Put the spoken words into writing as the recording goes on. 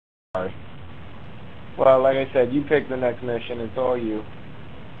sorry. Well, like I said, you pick the next mission. It's all you.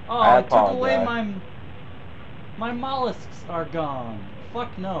 Oh, I it took away apologize. my mollusks are gone.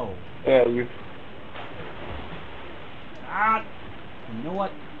 Fuck no. Yeah, you. Ah, you know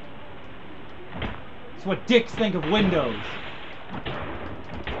what? It's what dicks think of Windows.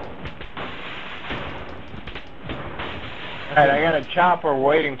 Alright, I got a chopper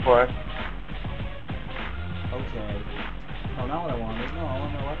waiting for us. Okay. Oh, not what I wanted. No, I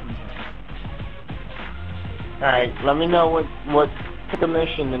want my weapons back. Alright, let me know what pick a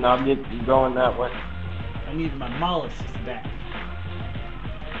mission and I'll get going that way. I need my mollusks back.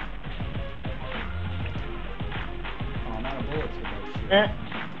 Oh, I'm out of bullets with that shit. Eh.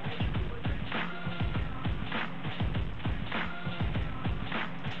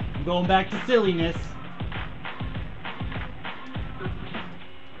 I'm going back to silliness.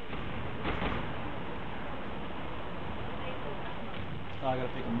 Oh, I gotta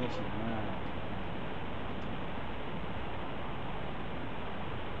pick a mission. Alright.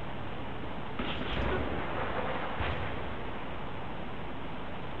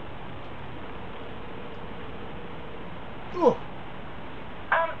 Look,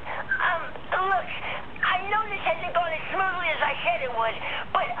 I know this hasn't gone as smoothly as I said it would,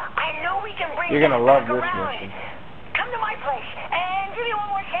 but I know we can bring You're gonna this love back this around. mission. Come to my place and give me one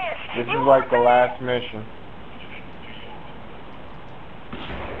more chance. This is like the last mission.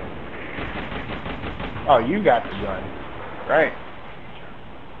 Oh, you got the gun. Right.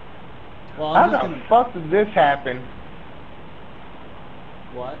 Well, How I'm just the gonna... fuck did this happen?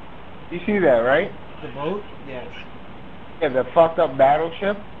 What? You see that, right? The boat? Yes. Yeah, the fucked up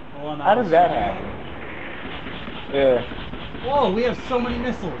battleship. Well, How did that happen? Yeah. Whoa, we have so many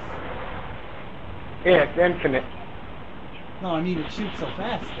missiles. Yeah, it's infinite. No, I mean it shoots so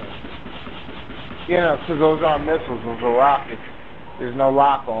fast though. You know, because those aren't missiles, those are rockets. There's no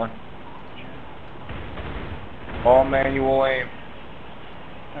lock on. All manual aim.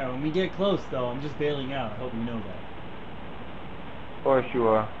 Alright, when we get close though, I'm just bailing out. I hope you know that. Of course you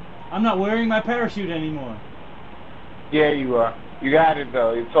are. I'm not wearing my parachute anymore. Yeah, you are. You got it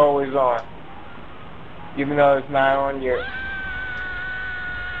though. It's always on. Even though it's not on your...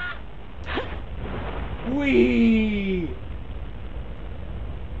 Whee!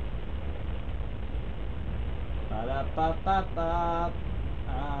 Ba-da-ba-ba-ba.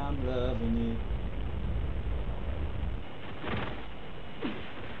 I'm loving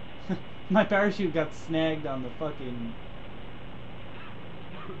it. My parachute got snagged on the fucking...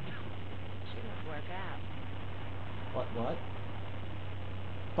 Shouldn't work out. What?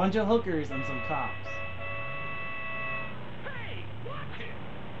 Bunch of hookers and some cops. Hey, watch it!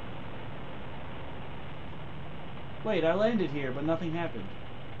 Wait, I landed here, but nothing happened.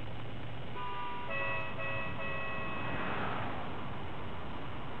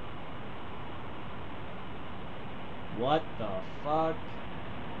 What the fuck?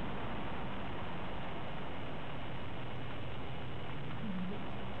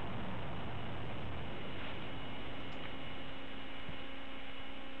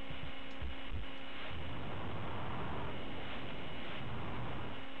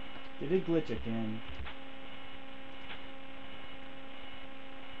 Did it glitch again?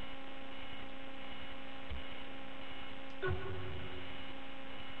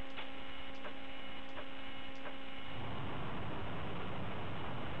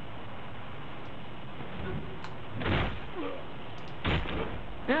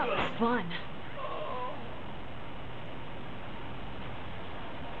 That was fun.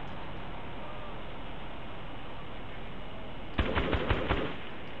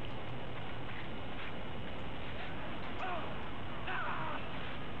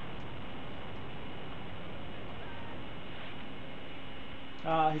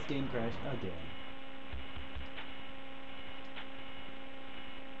 Ah, his game crashed again.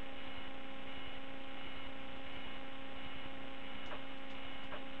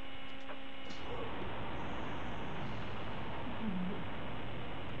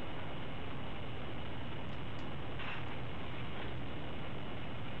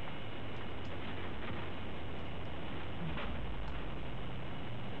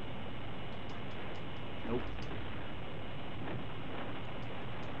 Nope.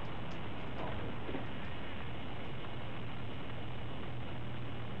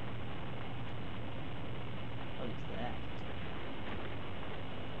 What is that?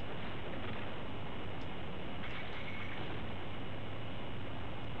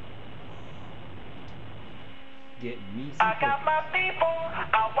 Getting me some I got my cookies. people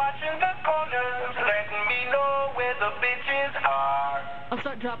out watching the corners, letting me know where the bitches are. I'll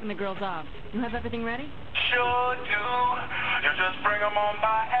start dropping the girls off. You have everything ready? Sure do. You just bring them on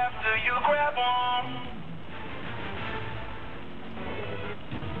by after you grab them.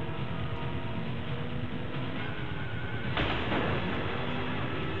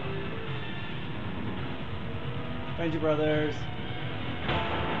 Thank you, brothers.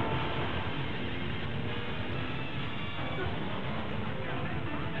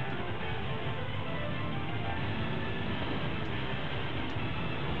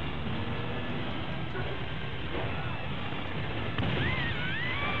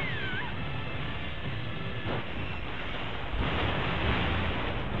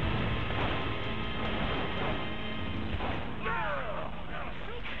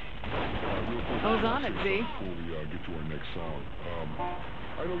 Goes on it, Z. Before we get to our next song,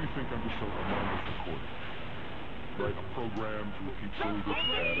 I know you think I'm just a mindless recording, right? A program to repeat silly bits of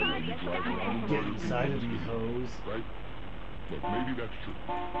data while you drive around and Get murder inside of people me, in the street, hoes. right? Look, maybe that's true.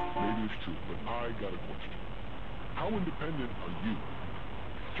 Maybe it's true, but I got a question. How independent are you?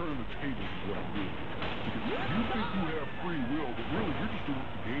 Turning the tables is what I'm doing. Because you think you have free will, but really you're just doing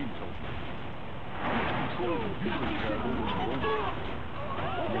what the game tells you. How much control do you really have over your own life?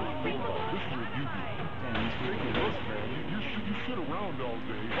 Well, think about it. This is what you do. Take a look, man. You sit around all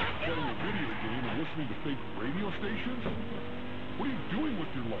day playing a video game and listening to fake radio stations? What are you doing with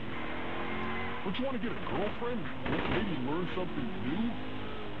your life? Don't you want to get a girlfriend? Maybe learn something new?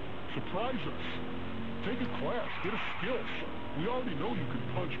 Surprise us. Take a class. Get a skill. We already know you can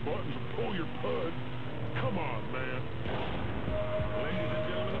punch buttons and pull your pud. Come on, man. Ladies and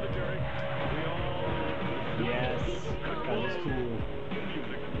gentlemen of the jury, we all... Yes, that was cool.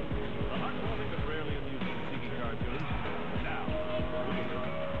 Music. A hot topic that rarely amuses the tiki cartoons. Now,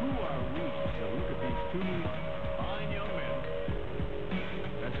 who are we to look at these two fine young men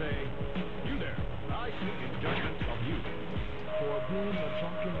and say, you there, I speak in judgment of you. For being a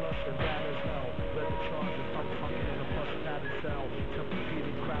drunken lust and bad as hell, led the charge of fucking in a plus padded cell,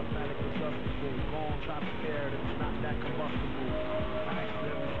 tempur-pedic, crapmatic, adjustable, gone, top scared, it's not that combustible. I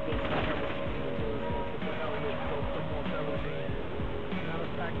accidentally spilled some kerosene, and those off of the hell with dope, some more melody. Matter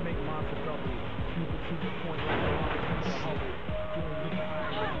of fact, make monster double. Keep it to the point like a line from the Hubble. Doing with the eye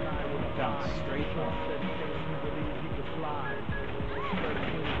in the sky with a Down fly. straight Trump said he thinks he believes he could fly. Spread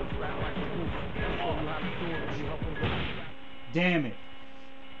his wings and flat like a roof. I'll show you how to do it when you help him get the strap. Damn it.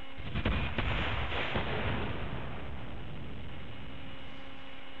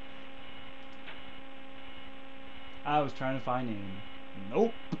 I was trying to find him.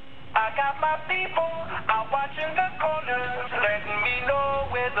 Nope. I got my people out watching the corners, letting me know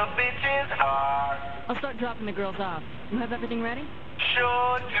where the bitches are. I'll start dropping the girls off. You have everything ready?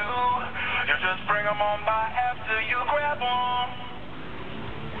 Sure do. You just bring them on by after you grab them.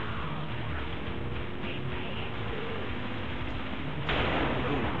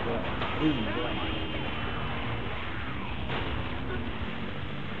 Boom, boy.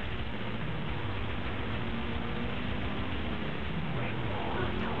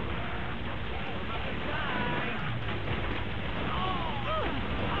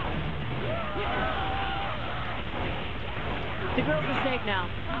 The girls are safe now.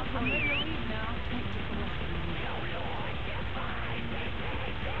 I'm ready to leave now.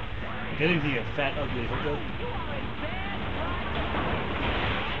 Get in here, fat, ugly hooker.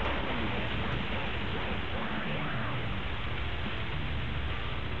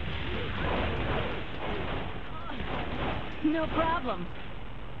 No problem.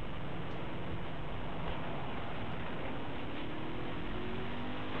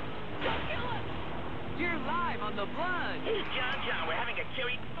 You're live on the blood. Hey, John, we're having a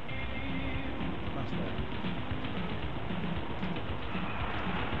cherry... Much better.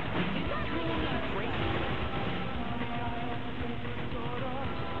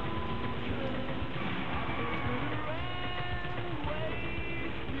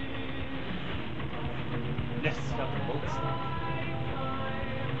 Yes, got the bolts.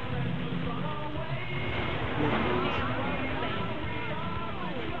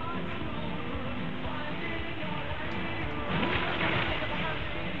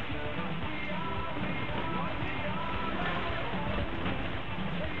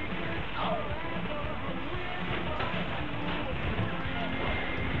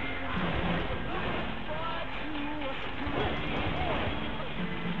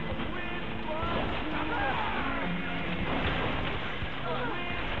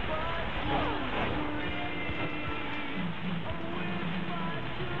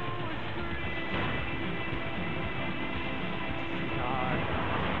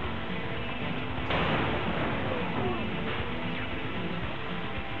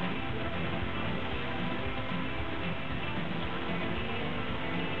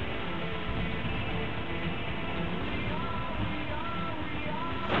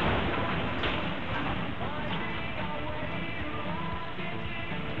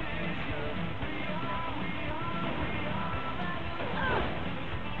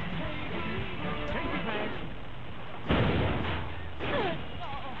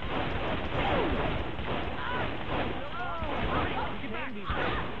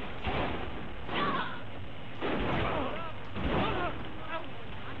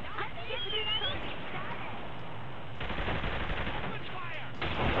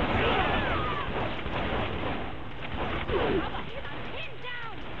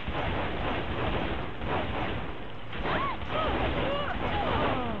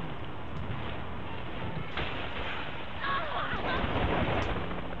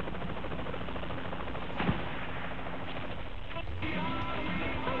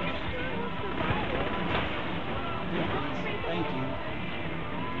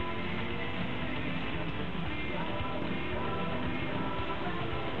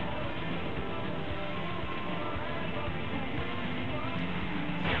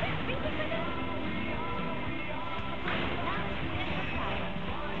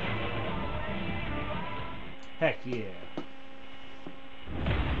 Heck yeah.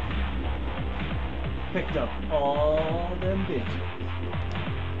 Picked up all them bitches.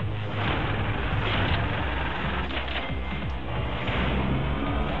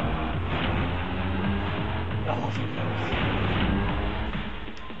 Oh, so close.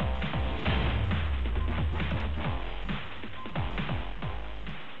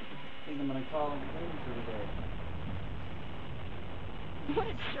 I think I'm gonna call him later for today. What a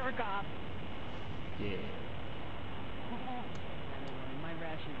jerk off. Yeah. My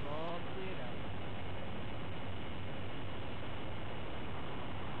rash is all